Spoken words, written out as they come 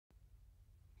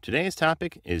Today's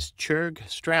topic is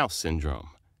Churg-Strauss syndrome.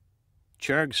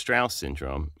 Churg-Strauss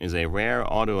syndrome is a rare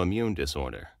autoimmune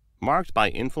disorder marked by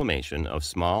inflammation of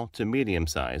small to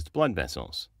medium-sized blood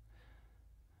vessels.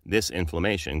 This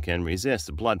inflammation can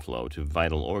resist blood flow to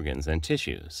vital organs and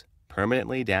tissues,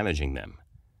 permanently damaging them.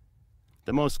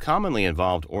 The most commonly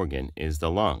involved organ is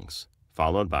the lungs,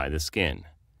 followed by the skin.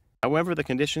 However, the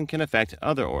condition can affect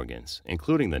other organs,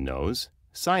 including the nose,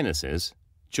 sinuses,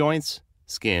 joints,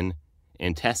 skin,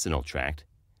 intestinal tract,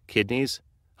 kidneys,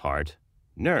 heart,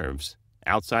 nerves,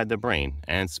 outside the brain,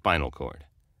 and spinal cord.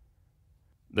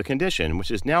 The condition, which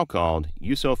is now called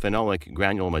eosinophilic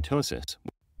granulomatosis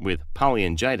with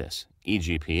polyangiitis,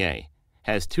 EGPA,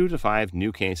 has 2 to 5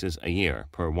 new cases a year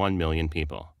per 1 million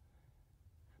people.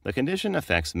 The condition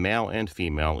affects male and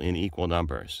female in equal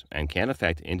numbers and can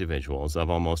affect individuals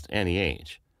of almost any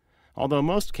age, although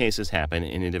most cases happen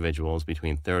in individuals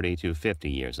between 30 to 50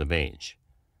 years of age.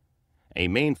 A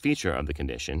main feature of the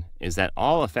condition is that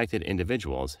all affected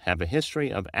individuals have a history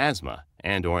of asthma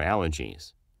and/or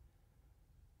allergies.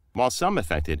 While some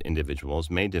affected individuals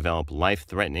may develop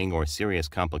life-threatening or serious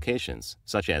complications,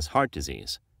 such as heart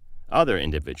disease, other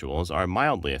individuals are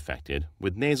mildly affected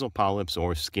with nasal polyps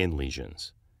or skin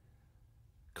lesions.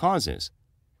 Causes.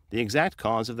 The exact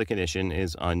cause of the condition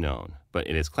is unknown, but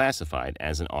it is classified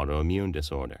as an autoimmune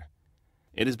disorder.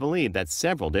 It is believed that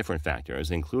several different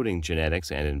factors, including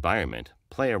genetics and environment,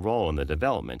 play a role in the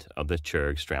development of the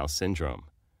Churg-Strauss syndrome.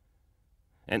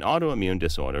 An autoimmune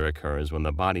disorder occurs when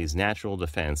the body's natural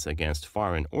defense against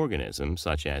foreign organisms,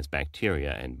 such as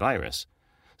bacteria and virus,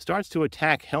 starts to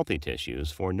attack healthy tissues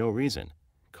for no reason,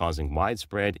 causing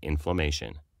widespread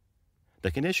inflammation.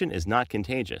 The condition is not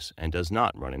contagious and does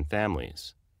not run in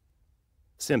families.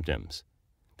 Symptoms.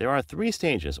 There are 3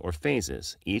 stages or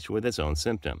phases, each with its own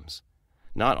symptoms.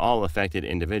 Not all affected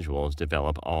individuals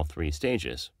develop all 3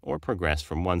 stages or progress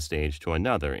from one stage to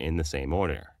another in the same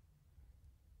order.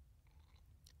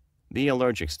 The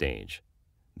allergic stage.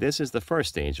 This is the first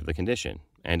stage of the condition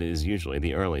and is usually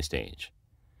the early stage.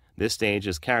 This stage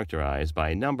is characterized by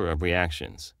a number of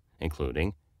reactions,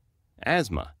 including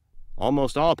asthma.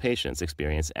 Almost all patients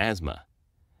experience asthma.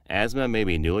 Asthma may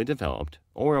be newly developed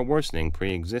or a worsening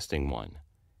pre-existing one.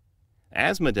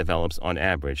 Asthma develops on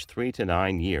average 3 to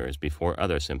 9 years before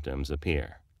other symptoms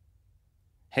appear.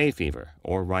 Hay fever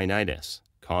or rhinitis,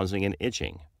 causing an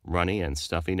itching, runny, and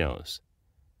stuffy nose.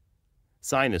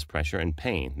 Sinus pressure and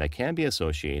pain that can be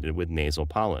associated with nasal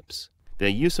polyps. The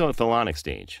eosinophilic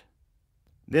stage.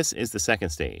 This is the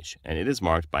second stage, and it is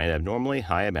marked by an abnormally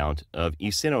high amount of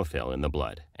eosinophil in the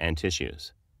blood and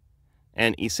tissues.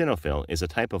 An eosinophil is a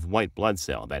type of white blood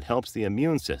cell that helps the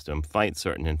immune system fight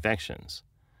certain infections.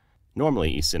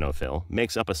 Normally, eosinophil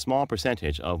makes up a small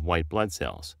percentage of white blood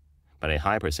cells, but a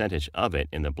high percentage of it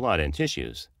in the blood and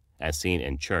tissues, as seen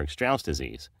in Churg-Strauss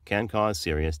disease, can cause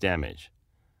serious damage.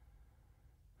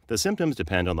 The symptoms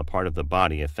depend on the part of the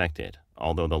body affected,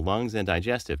 although the lungs and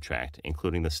digestive tract,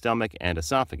 including the stomach and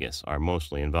esophagus, are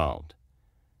mostly involved.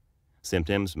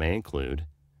 Symptoms may include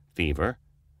fever,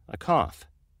 a cough,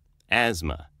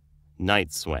 asthma,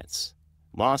 night sweats,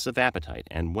 loss of appetite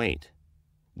and weight,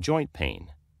 joint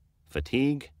pain,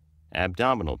 fatigue,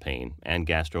 abdominal pain, and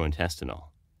gastrointestinal.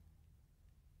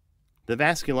 The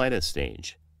vasculitis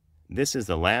stage. This is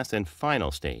the last and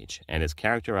final stage and is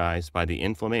characterized by the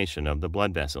inflammation of the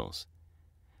blood vessels.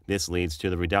 This leads to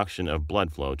the reduction of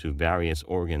blood flow to various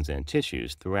organs and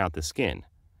tissues throughout the skin,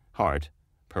 heart,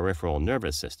 peripheral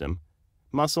nervous system,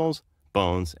 muscles,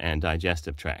 bones, and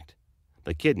digestive tract.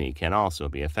 The kidney can also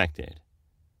be affected.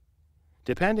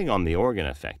 Depending on the organ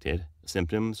affected,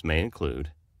 symptoms may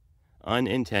include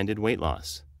unintended weight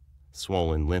loss,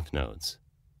 swollen lymph nodes,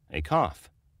 a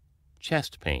cough,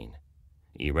 chest pain,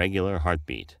 irregular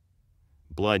heartbeat,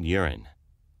 blood urine,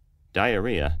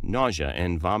 diarrhea, nausea,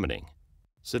 and vomiting,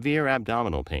 severe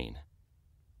abdominal pain,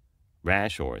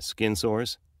 rash or skin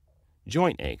sores,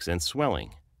 joint aches and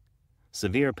swelling,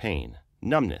 severe pain,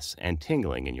 numbness, and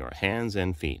tingling in your hands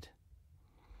and feet.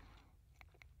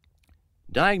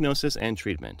 Diagnosis and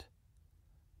treatment.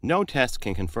 No test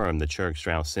can confirm the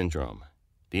Churg-Strauss syndrome.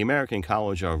 The American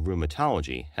College of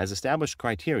Rheumatology has established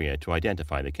criteria to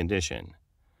identify the condition.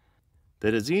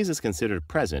 The disease is considered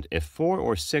present if 4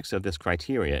 or 6 of this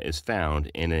criteria is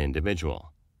found in an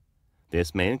individual.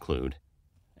 This may include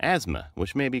asthma,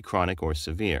 which may be chronic or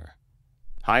severe,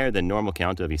 higher than normal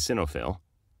count of eosinophil,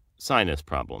 sinus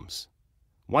problems,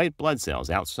 white blood cells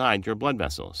outside your blood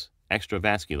vessels,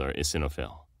 extravascular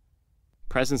eosinophil,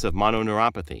 presence of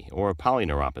mononeuropathy or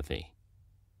polyneuropathy,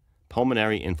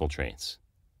 pulmonary infiltrates,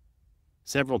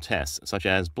 Several tests, such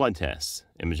as blood tests,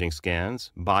 imaging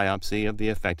scans, biopsy of the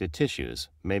affected tissues,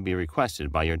 may be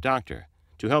requested by your doctor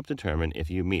to help determine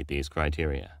if you meet these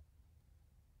criteria.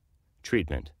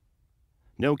 Treatment.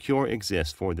 No cure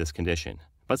exists for this condition,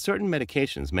 but certain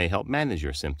medications may help manage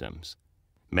your symptoms.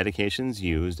 Medications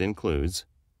used includes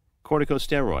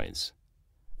corticosteroids,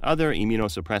 other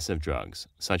immunosuppressive drugs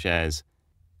such as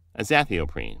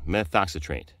azathioprine,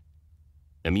 methotrexate,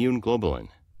 immune globulin,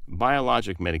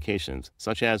 biologic medications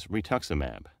such as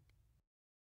rituximab.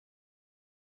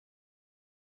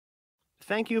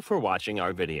 Thank you for watching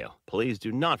our video. Please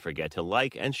do not forget to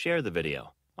like and share the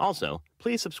video. Also,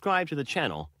 please subscribe to the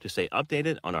channel to stay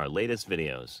updated on our latest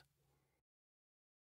videos.